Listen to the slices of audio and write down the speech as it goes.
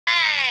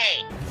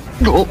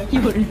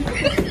이거를.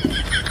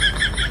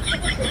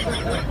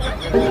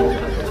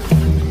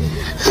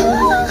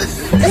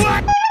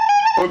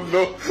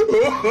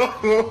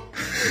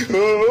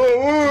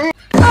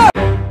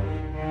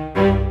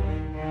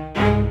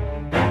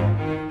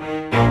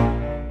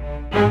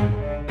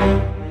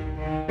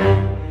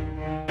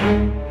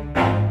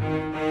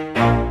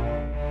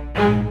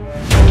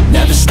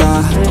 Never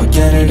stop, I'll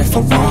get it if I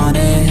want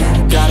it.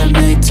 Gotta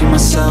make to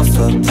myself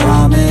a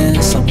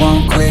promise. I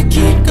won't quit,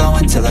 keep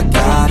going till I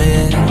got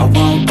it. I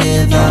won't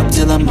give up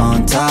till I'm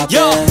on top.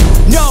 Yo, yeah.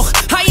 no,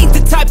 I ain't the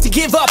type to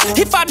give up.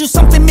 If I do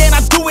something, man, I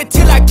do it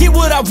till I get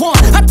what I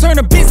want. I turn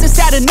a business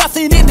out of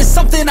nothing into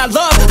something I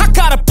love. I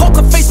got a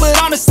poker face, but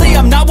honestly,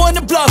 I'm not one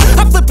to bluff.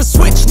 I flip a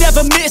switch,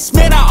 never miss,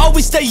 man, I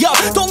always stay up.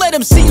 Don't let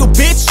them see you,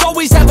 bitch,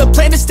 always have a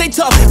plan to stay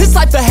tough. This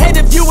life ahead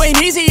of you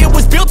ain't easy, it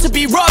was built to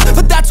be rough.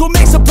 But that's what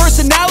makes a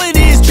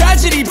personality, is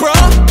tragedy,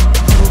 bruh.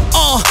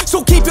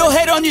 So keep your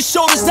head on your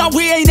shoulders. Now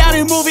we ain't out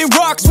here moving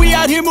rocks, we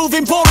out here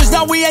moving boulders.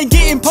 Now we ain't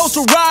getting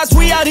posterized,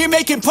 we out here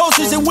making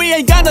posters. And we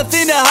ain't got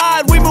nothing to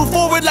hide, we move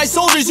forward like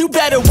soldiers. You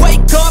better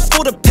wake up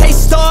for the pay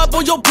stub,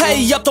 or you'll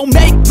pay up. Don't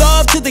make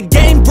love to the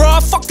game,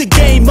 bruh, fuck the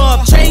game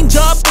up. Change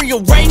up,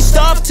 rearrange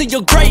stuff to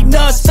your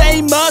greatness.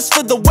 Famous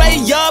for the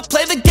way up,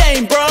 play the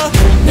game, bruh.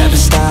 Never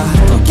stop,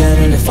 I'll get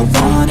it if I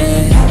want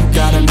it.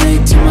 Gotta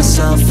make to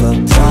myself a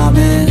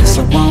promise.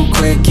 I won't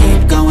quit,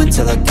 keep going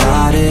till I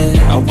got it.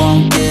 I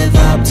won't give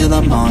up till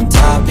I'm on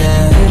top,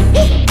 yeah.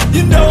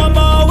 You know I'm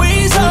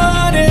always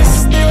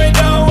honest, there ain't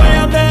no way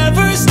I'm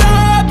ever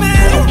stopping.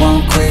 I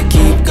won't quit,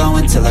 keep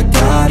going till I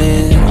got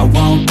it. I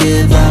won't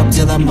give up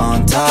till I'm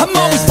on top, I'm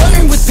always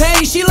flirting with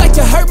pain, she like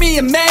to hurt me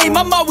and maim.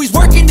 I'm always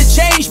working to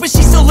change, but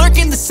she's still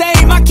lurking the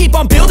same. I keep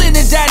on building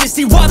a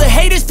dynasty while the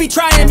haters be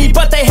trying me.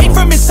 But they hate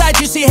from inside,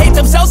 you see, hate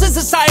themselves in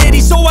society.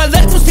 So I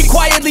let them speak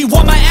quietly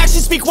while my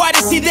actions speak wider.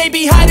 See, they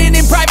be hiding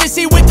in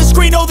privacy with the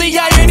screen. Oh, the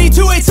irony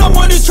to hate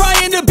someone who's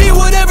trying to be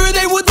whatever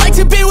they would like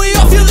to be. We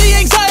all feel the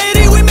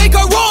anxiety, we make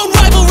our own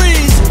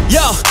rivalries.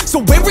 Yo, so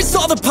where is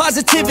all the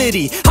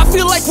positivity? I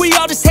feel like we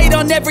all just hate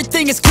on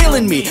everything, it's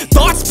killing me.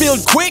 Thoughts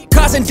build quick,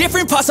 causing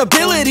different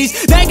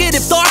possibilities.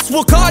 Negative thoughts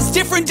will cause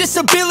different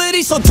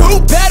disabilities. So do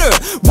better,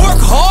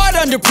 work hard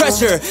under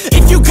pressure.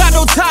 If you got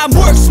no time,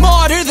 work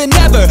smarter than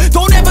ever.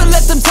 Don't ever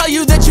let them tell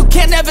you that you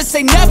can't ever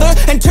say never.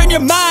 And turn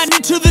your mind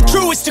into the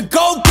truest of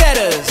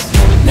go-getters.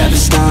 Never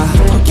stop,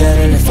 I'll get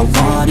it if I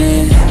want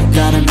it.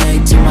 Gotta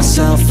make to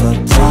myself a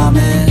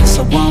promise.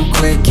 I won't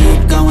quit,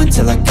 keep going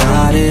till I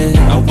got it.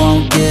 I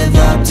won't give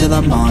up till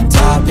I'm on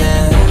top,